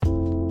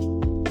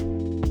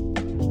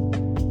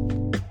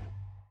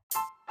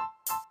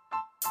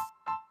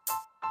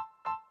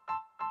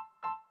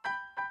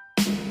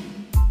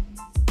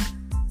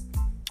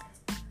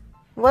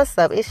What's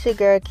up? It's your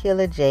girl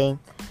Killer J.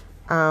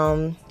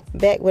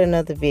 Back with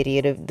another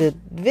video. The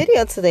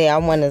video today, I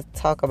want to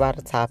talk about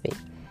a topic.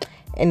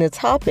 And the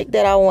topic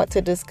that I want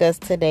to discuss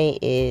today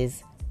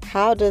is,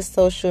 how does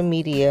social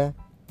media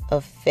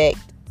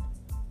affect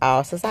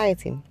our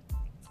society?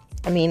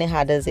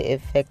 How does it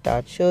affect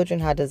our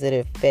children? How does it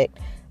affect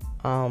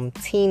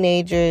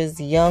teenagers,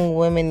 young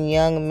women,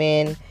 young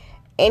men,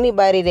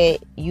 anybody that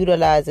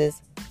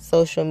utilizes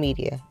social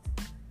media?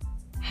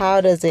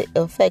 How does it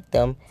affect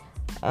them?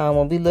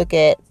 When we look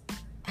at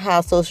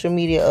how social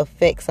media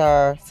affects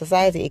our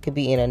society, it could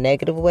be in a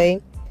negative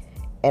way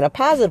and a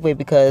positive way,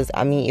 because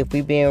if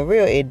we're being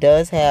real, it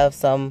does have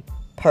some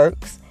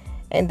perks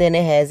and then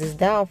it has its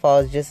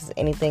downfalls, just as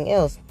anything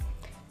else.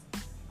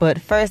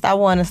 But first,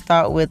 let's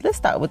start with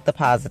the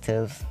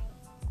positives.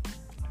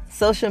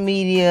 Social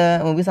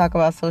media, when we talk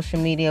about social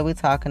media, we're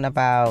talking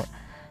about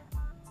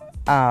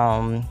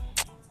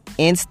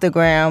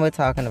Instagram, we're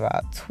talking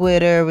about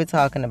Twitter, we're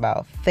talking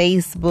about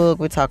Facebook,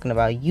 we're talking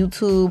about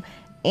YouTube,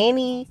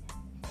 any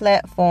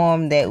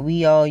platform that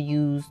we all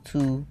use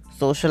to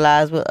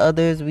socialize with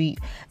others.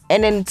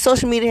 And then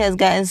social media has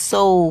gotten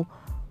so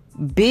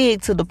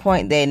big to the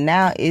point that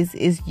now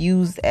it's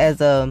used as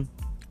a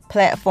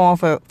platform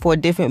for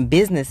different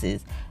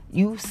businesses.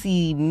 You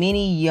see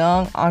many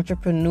young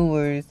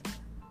entrepreneurs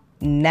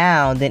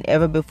now than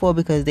ever before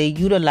because they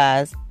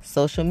utilize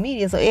social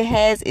media. So it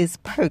has its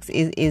perks.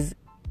 It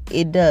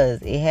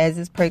has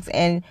its perks,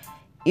 and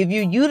if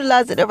you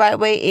utilize it the right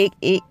way,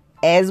 it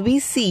as we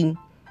see,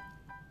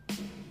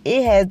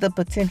 it has the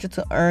potential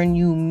to earn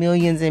you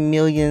millions and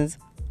millions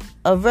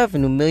of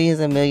revenue, millions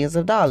and millions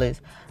of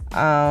dollars.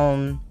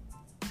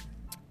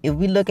 If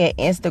we look at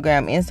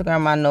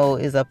Instagram I know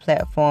is a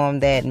platform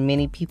that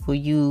many people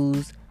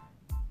use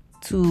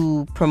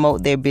to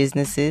promote their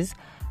businesses.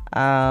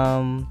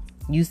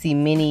 You see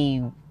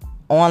many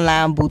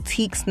online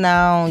boutiques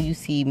now. You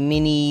see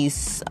many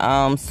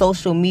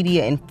social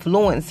media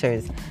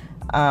influencers.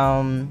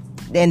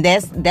 And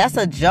that's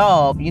a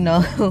job,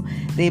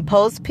 They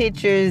post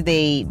pictures,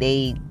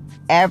 they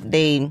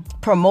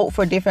promote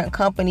for different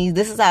companies.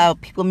 This is how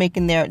people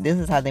this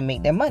is how they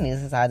make their money.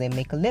 This is how they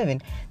make a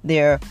living.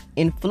 They're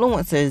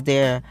influencers,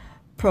 they're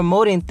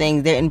promoting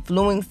things, they're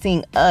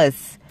influencing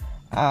us.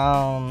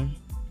 It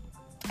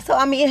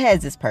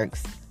has its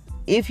perks.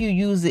 If you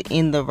use it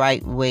in the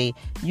right way,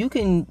 you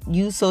can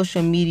use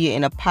social media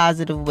in a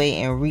positive way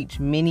and reach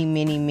many,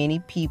 many, many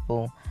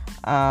people.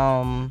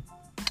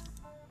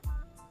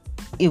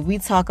 If we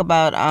talk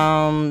about,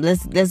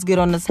 let's get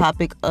on the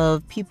topic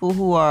of people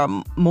who are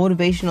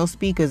motivational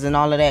speakers and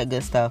all of that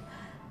good stuff.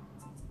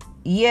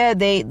 Yeah,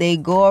 they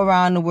go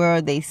around the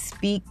world, they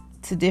speak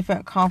to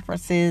different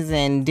conferences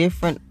and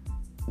different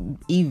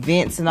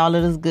events and all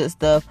of this good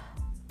stuff,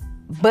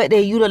 but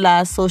they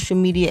utilize social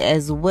media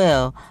as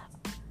well.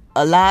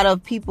 A lot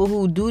of people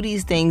who do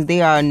these things,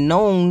 they are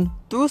known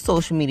through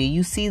social media.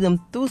 You see them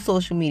through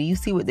social media. You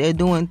see what they're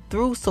doing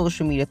through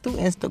social media, through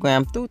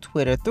Instagram, through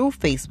Twitter, through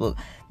Facebook.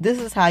 This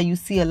is how you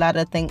see a lot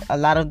of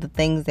the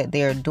things that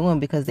they're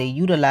doing, because they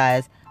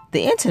utilize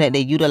the internet.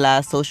 They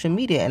utilize social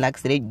media. And like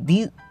I said,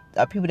 these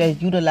are people that are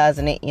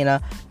utilizing it in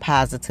a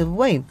positive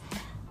way.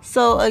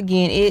 So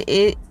again,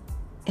 it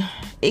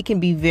can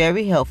be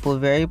very helpful,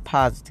 very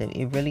positive.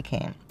 It really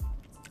can.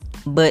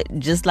 But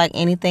just like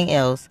anything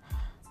else,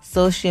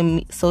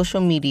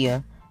 social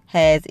media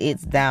has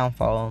its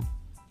downfall.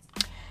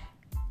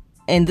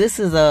 And this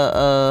is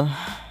a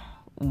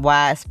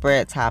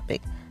widespread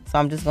topic, so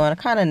I'm just going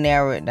to kind of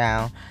narrow it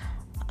down.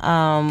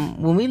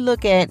 When we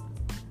look at,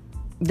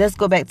 let's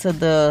go back to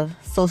the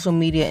social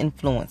media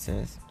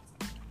influencers.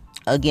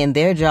 Again,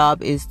 their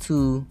job is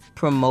to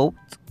promote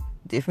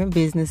different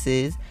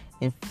businesses,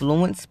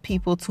 influence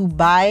people to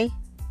buy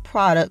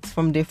products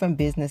from different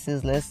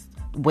businesses.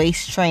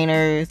 Waist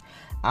trainers,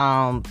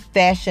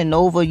 Fashion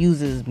Nova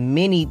uses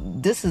many.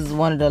 This is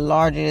one of the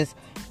largest,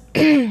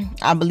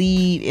 I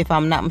believe, if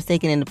I'm not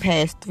mistaken, in the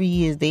past 3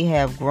 years, they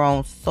have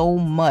grown so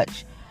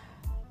much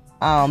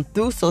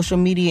through social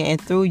media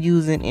and through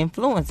using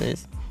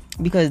influencers,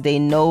 because they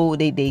know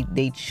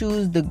they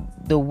choose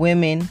the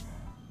women,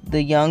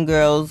 the young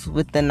girls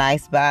with the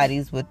nice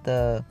bodies, with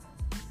the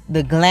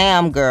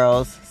glam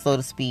girls, so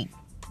to speak.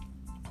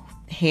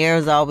 Hair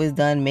is always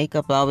done,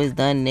 makeup always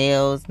done,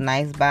 nails,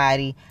 nice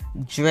body,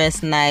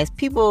 dress nice.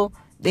 People,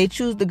 they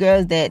choose the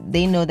girls that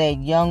they know that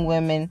young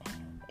women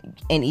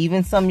and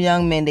even some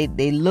young men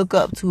they look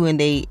up to and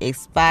they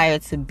aspire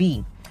to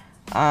be,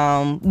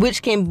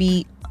 which can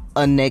be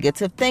a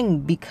negative thing,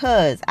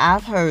 because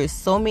I've heard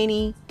so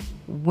many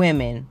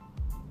women,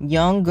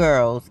 young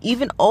girls,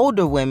 even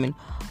older women,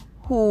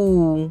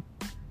 who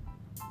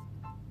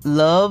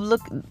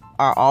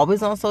are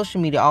always on social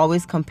media,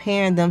 always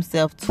comparing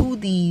themselves to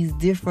these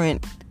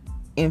different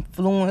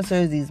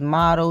influencers, these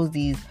models,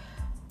 these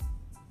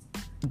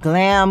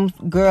glam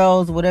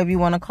girls, whatever you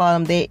want to call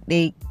them.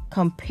 They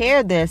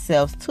compare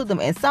themselves to them,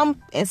 and some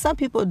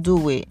people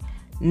do it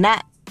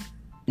not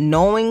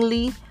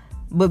knowingly,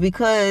 but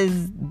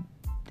because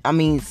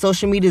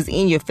social media is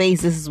in your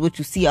face. This is what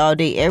you see all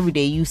day, every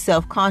day. You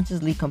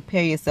self-consciously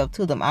compare yourself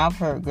to them. I've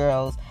heard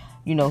girls,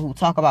 who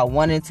talk about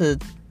wanting to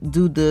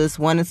do this,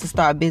 wanting to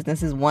start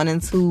businesses, wanting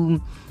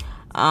to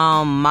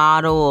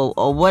model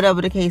or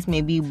whatever the case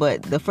may be.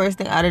 But the first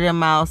thing out of their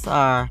mouths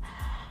are,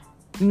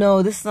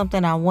 no, this is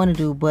something I want to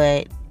do,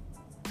 but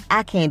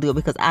I can't do it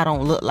because I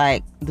don't look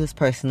like this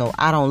person, or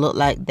I don't look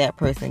like that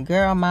person.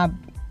 Girl, my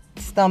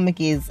stomach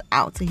is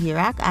out to here.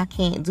 I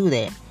can't do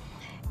that.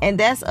 And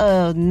that's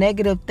a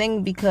negative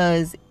thing,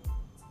 because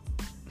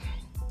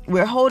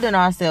we're holding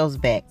ourselves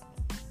back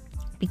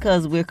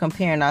because we're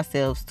comparing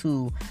ourselves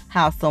to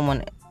how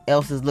someone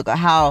else is looking,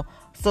 how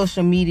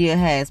social media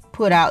has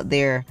put out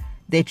there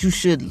that you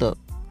should look,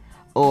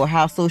 or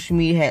how social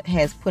media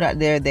has put out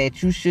there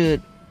that you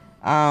should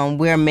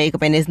wear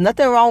makeup. And there's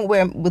nothing wrong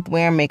with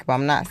wearing makeup.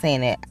 I'm not saying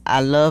that.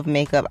 I love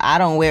makeup. I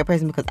don't wear it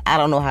personally because I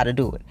don't know how to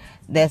do it.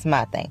 That's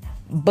my thing.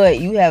 But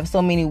you have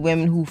so many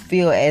women who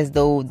feel as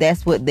though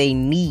that's what they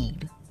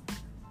need.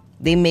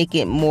 They make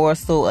it more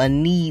so a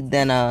need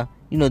than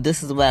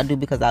this is what I do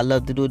because I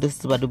love to do it. This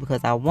is what I do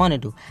because I want to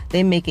do.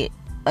 They make it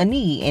a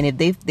need.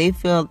 And if they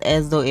feel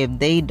as though if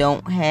they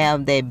don't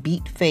have that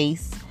beat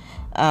face,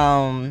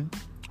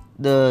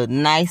 the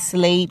nice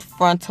slate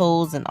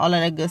frontals and all of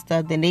that good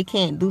stuff, then they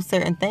can't do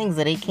certain things,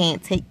 or they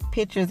can't take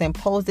pictures and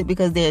post it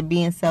because they're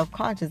being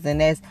self-conscious.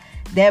 And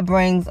that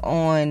brings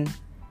on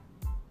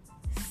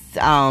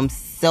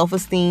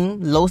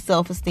self-esteem, low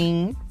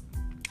self-esteem.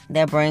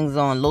 That brings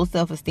on low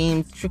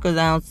self-esteem, trickles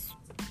down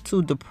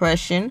to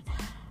depression.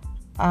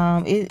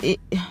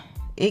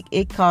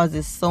 It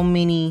causes so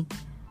many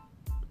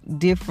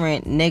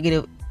different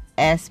negative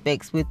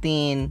aspects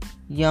within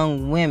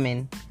young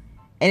women.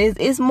 And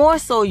it's more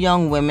so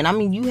young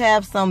women. You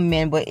have some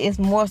men, but it's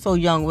more so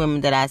young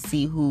women that I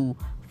see who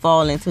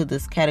fall into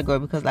this category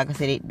because, like I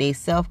said, they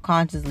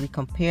self-consciously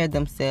compare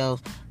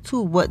themselves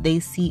to what they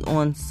see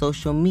on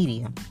social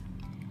media.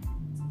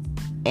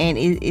 And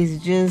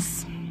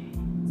it's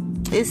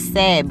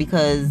sad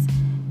because,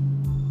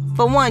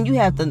 for one, you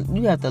have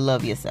to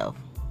love yourself.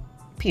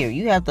 Period.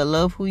 You have to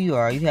love who you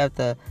are. You have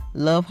to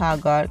love how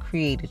God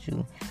created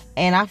you.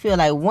 And I feel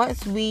like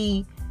once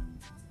we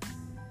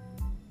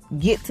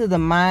get to the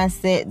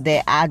mindset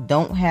that I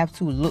don't have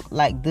to look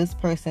like this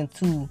person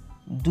to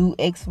do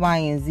X, Y,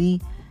 and Z,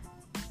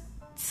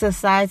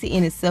 society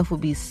in itself will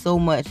be so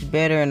much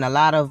better, and a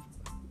lot of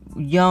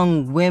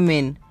young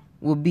women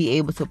will be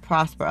able to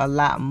prosper a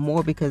lot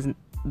more because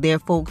they're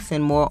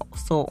focusing more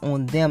so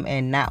on them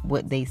and not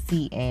what they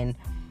see, and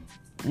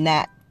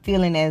not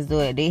feeling as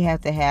though they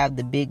have to have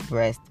the big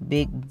breasts,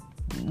 the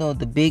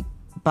big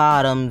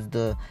bottoms,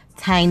 the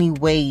tiny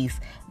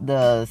waist,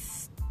 the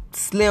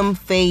slim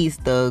face,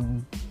 the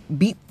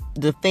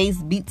face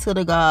beat to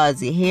the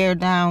gods, your hair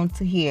down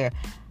to here.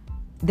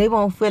 They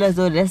won't feel as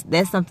though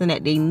that's something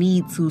that they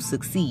need to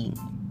succeed.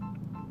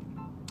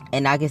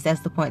 And I guess that's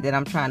the point that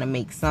I'm trying to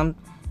make. One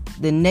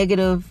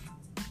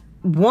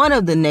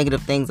of the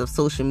negative things of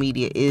social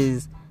media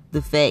is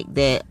the fact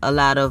that a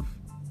lot of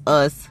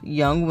us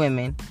young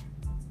women,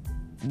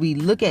 we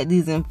look at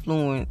these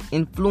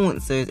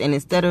influencers, and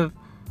instead of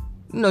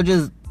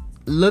just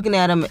looking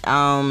at them,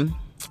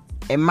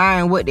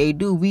 admiring what they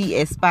do, we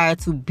aspire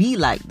to be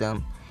like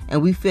them,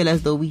 and we feel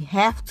as though we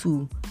have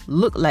to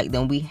look like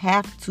them, we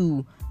have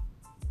to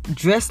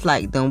dress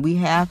like them, we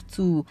have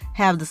to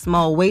have the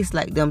small waist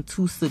like them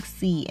to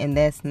succeed. And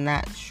that's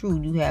not true.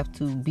 You have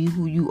to be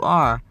who you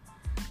are.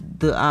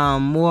 The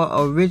more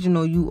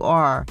original you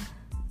are,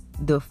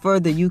 the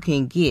further you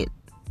can get.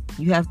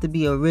 You have to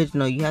be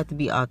original. You have to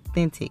be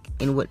authentic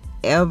in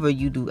whatever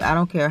you do. I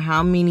don't care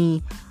how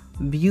many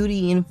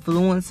beauty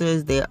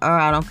influencers there are.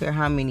 I don't care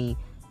how many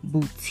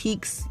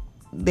boutiques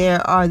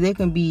there are. There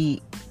can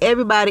be,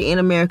 everybody in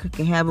America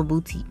can have a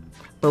boutique,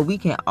 but we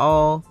can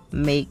all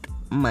make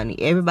money.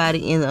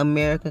 Everybody in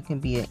America can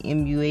be an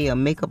MUA, a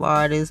makeup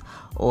artist,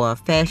 or a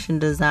fashion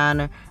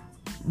designer.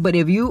 But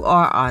if you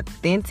are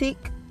authentic,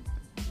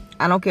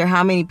 I don't care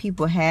how many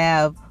people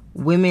have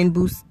women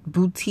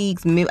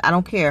boutiques. I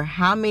don't care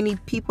how many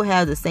people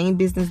have the same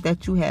business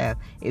that you have.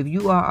 If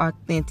you are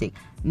authentic,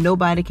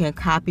 nobody can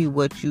copy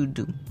what you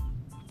do.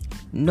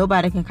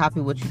 Nobody can copy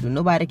what you do.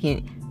 Nobody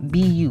can be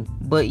you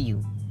but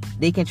you.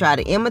 They can try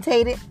to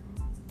imitate it,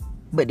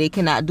 but they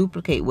cannot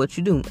duplicate what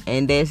you do.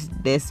 And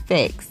that's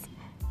facts.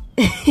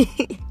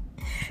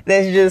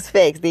 That's just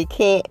facts. They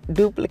can't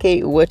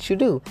duplicate what you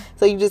do.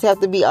 So you just have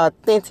to be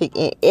authentic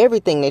in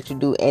everything that you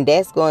do, and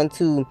that's going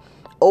to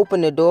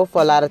open the door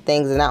for a lot of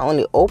things. And not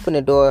only open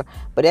the door,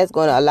 but that's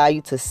going to allow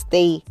you to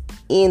stay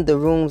in the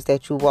rooms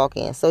that you walk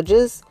in. So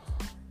just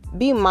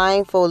be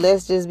mindful.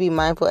 Let's just be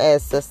mindful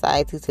as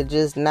society to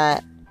just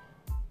not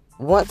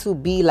want to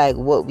be like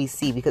what we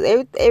see, because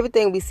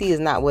everything we see is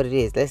not what it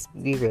is. Let's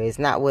be real. It's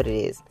not what it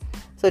is.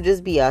 So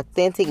just be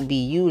authentic, be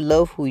you,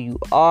 love who you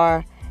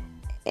are,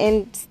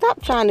 and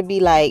stop trying to be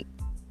like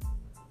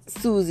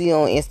Susie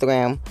on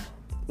Instagram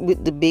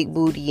with the big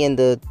booty and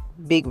the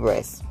big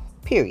breasts.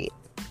 Period.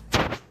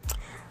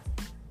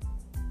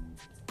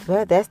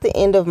 Well, that's the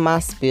end of my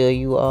spiel,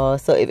 you all.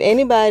 So if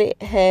anybody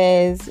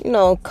has,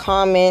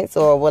 comments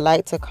or would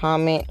like to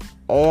comment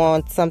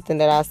on something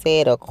that I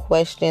said or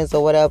questions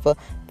or whatever,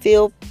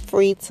 feel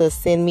free to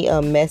send me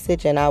a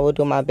message and I will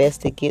do my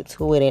best to get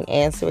to it and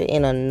answer it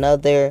in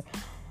another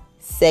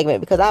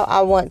segment, because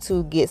I want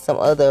to get some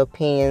other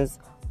opinions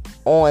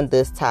on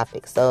this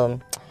topic. So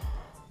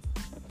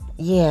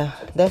yeah,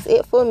 that's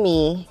it for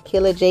me.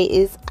 Killer J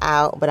is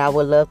out, but I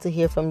would love to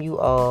hear from you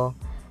all.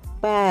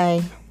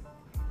 Bye.